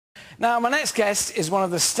Now, my next guest is one of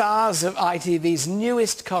the stars of ITV's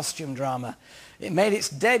newest costume drama. It made its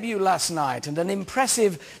debut last night and an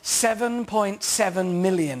impressive 7.7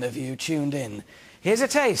 million of you tuned in. Here's a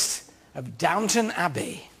taste of Downton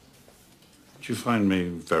Abbey. Do you find me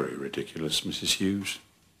very ridiculous, Mrs. Hughes?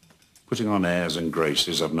 Putting on airs and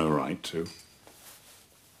graces I've no right to.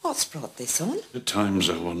 What's brought this on? At times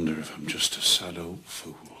I wonder if I'm just a sad old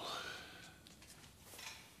fool.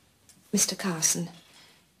 Mr. Carson,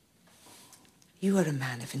 you are a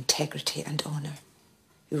man of integrity and honour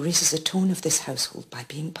who raises the tone of this household by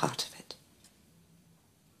being part of it.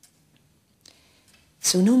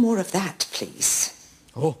 So no more of that, please.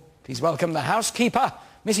 Oh, please welcome the housekeeper,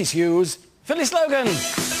 Mrs. Hughes, Phyllis Logan. Welcome.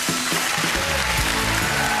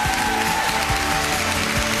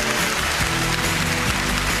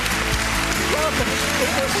 It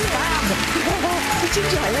was fab. Did you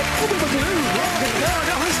enjoy it? Oh, No,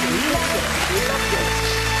 honestly, you loved it.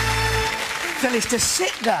 Phyllis, to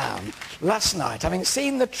sit down last night, having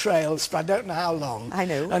seen the trails for I don't know how long. I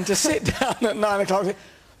know. And to sit down at 9 o'clock,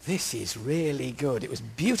 this is really good. It was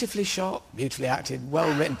beautifully shot, beautifully acted,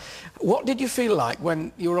 well written. What did you feel like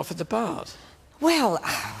when you were offered the part? Well,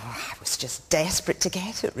 I was just desperate to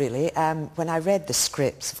get it, really. When I read the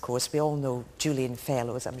scripts, of course, we all know Julian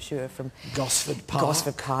Fellowes, I'm sure, from Gosford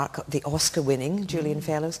Park, the Oscar-winning Julian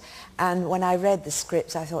Fellowes. And when I read the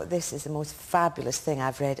scripts, I thought, this is the most fabulous thing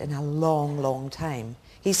I've read in a long, long time.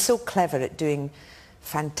 He's so clever at doing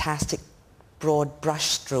fantastic broad brush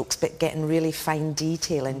strokes, but getting really fine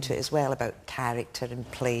detail into it as well about character and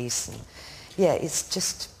place. And yeah, it's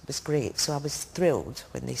just was great. So I was thrilled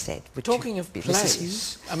when they said... Talking of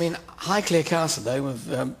place, I mean, Highclere Castle, though,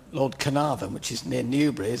 of Lord Carnarvon, which is near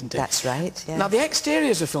Newbury, isn't it? That's right, yeah. Now, the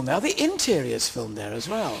exteriors are filmed there. Are the interiors filmed there as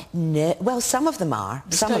well? No, well, some of them are.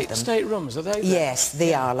 Some of them. State rooms, are they there? Yes,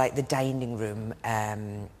 they are, like the dining room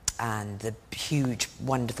and the huge,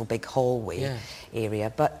 wonderful big hallway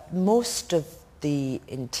area. But most of the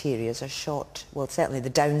interiors are shot, well, certainly the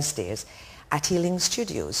downstairs, at Ealing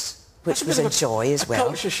Studios, which was a joy as well.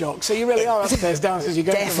 Culture shock. So you really are upstairs, downstairs. You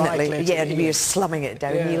go definitely, to yeah. We were slumming it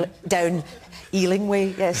down, down Ealing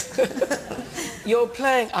Way. Yes. You're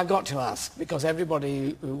playing. I've got to ask, because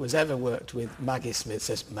everybody who has ever worked with Maggie Smith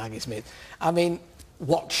says Maggie Smith. I mean,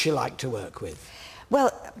 what's she like to work with?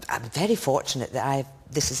 Well, I'm very fortunate that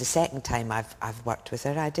this is the second time I've worked with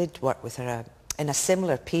her. I did work with her in a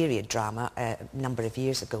similar period drama a number of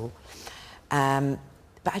years ago.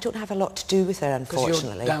 But I don't have a lot to do with her,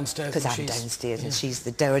 unfortunately. Because I'm downstairs and she's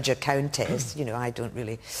the Dowager Countess. You know, I don't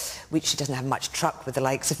really... She doesn't have much truck with the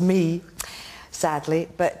likes of me, sadly.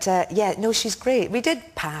 But, yeah, no, she's great. We did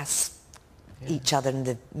pass each other in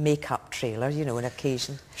the make-up trailer, you know, on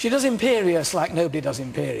occasion. She does Imperious like nobody does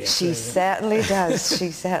Imperious. She certainly does.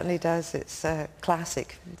 She certainly does. It's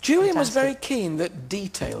classic. Julian was very keen that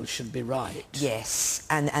details should be right. Yes,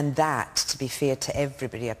 and that, to be fair to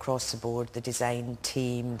everybody across the board, the design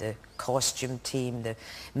team, the costume team, the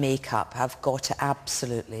make-up, have got it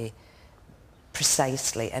absolutely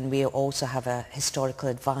precisely. And we also have a historical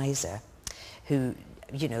advisor who...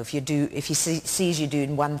 You know, if he sees you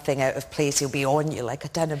doing one thing out of place, he'll be on you like a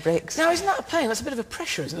ton of bricks. Now, isn't that a pain? That's a bit of a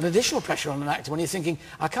pressure, isn't it? An additional pressure on an actor when you're thinking,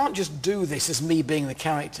 I can't just do this as me being the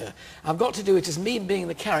character. I've got to do it as me being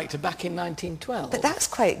the character back in 1912. But that's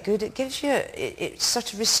quite good. It gives you, it's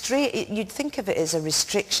sort of restraint. You'd think of it as a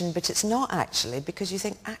restriction, but it's not actually, because you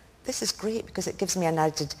think, this is great, because it gives me an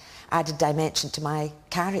added dimension to my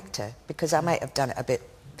character, because I might have done it a bit,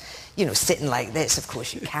 you know, sitting like this. Of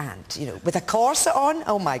course you can't, you know, with a corset on,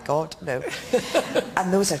 oh my God, no.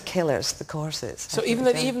 And those are killers, the corsets. So even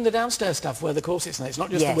the downstairs stuff where the corsets, and it's not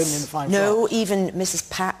just the women in the fine frocks. No, even Mrs.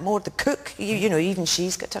 Patmore, the cook, you know, even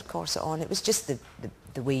she's got her corset on. It was just the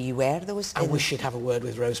way you wear those. I wish you'd have a word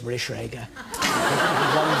with Rosemary Schrager.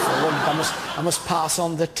 Wonderful. I must pass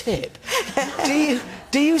on the tip.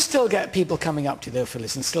 Do you still get people coming up to you, though,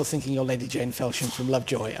 Phyllis, and still thinking you're Lady Jane Felsham from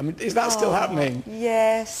Lovejoy? I mean, is that still happening?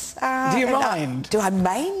 Yes. Do you mind? Do I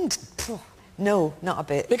mind? No, not a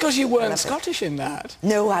bit. Because you weren't Scottish in that.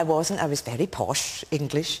 No, I wasn't. I was very posh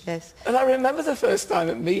English, yes. And I remember the first time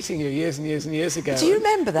at meeting you years and years and years ago. Do you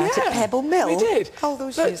remember that at Pebble Mill? We did. All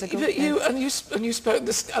those years ago. But you spoke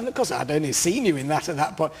this, and of course I'd only seen you in that at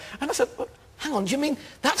that point. And I said, well, hang on, do you mean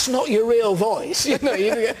that's not your real voice? You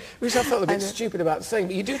know, which I felt a bit stupid about saying,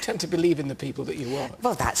 but you do tend to believe in the people that you watch.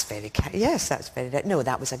 Well, that's very... Yes, that's very... No,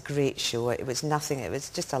 that was a great show. It was nothing. It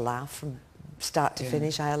was just a laugh from start to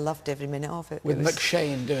finish. I loved every minute of it. With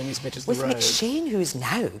McShane doing his bit as the Rogue. With McShane, who's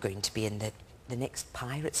now going to be in the next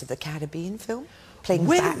Pirates of the Caribbean film, playing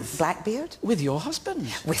Blackbeard. With your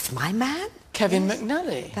husband. With my man. Kevin Yes.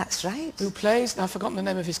 McNally. That's right. Who plays, I've forgotten the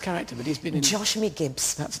name of his character, but he's been in... Josh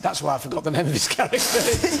McGibbs. That's why I forgot the name of his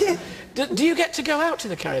character. do you get to go out to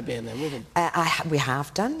the Caribbean then with him? We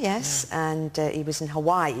have done, yes. Yeah. And he was in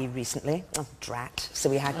Hawaii recently. Oh, drat.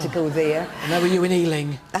 So we had to go there. And where were you in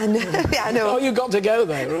Ealing? And, yeah, I know. Oh, you got to go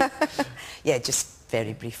there, right? Yeah, just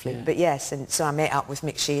very briefly. Yeah. But yes, and so I met up with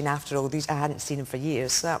McShane after all these. I hadn't seen him for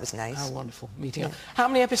years, so that was nice. Oh, wonderful. Meeting up. How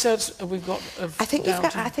many episodes have we got of I think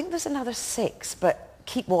Downton? I think there's another 6, but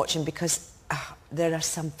keep watching because there are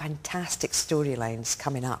some fantastic storylines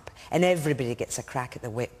coming up, and everybody gets a crack at the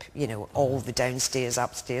whip. You know, all the downstairs,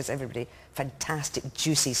 upstairs, everybody. Fantastic,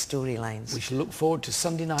 juicy storylines. We shall look forward to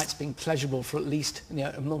Sunday nights being pleasurable for at least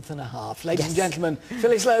a month and a half. Ladies Yes. and gentlemen,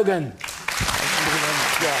 Phyllis Logan.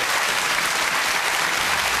 Yes.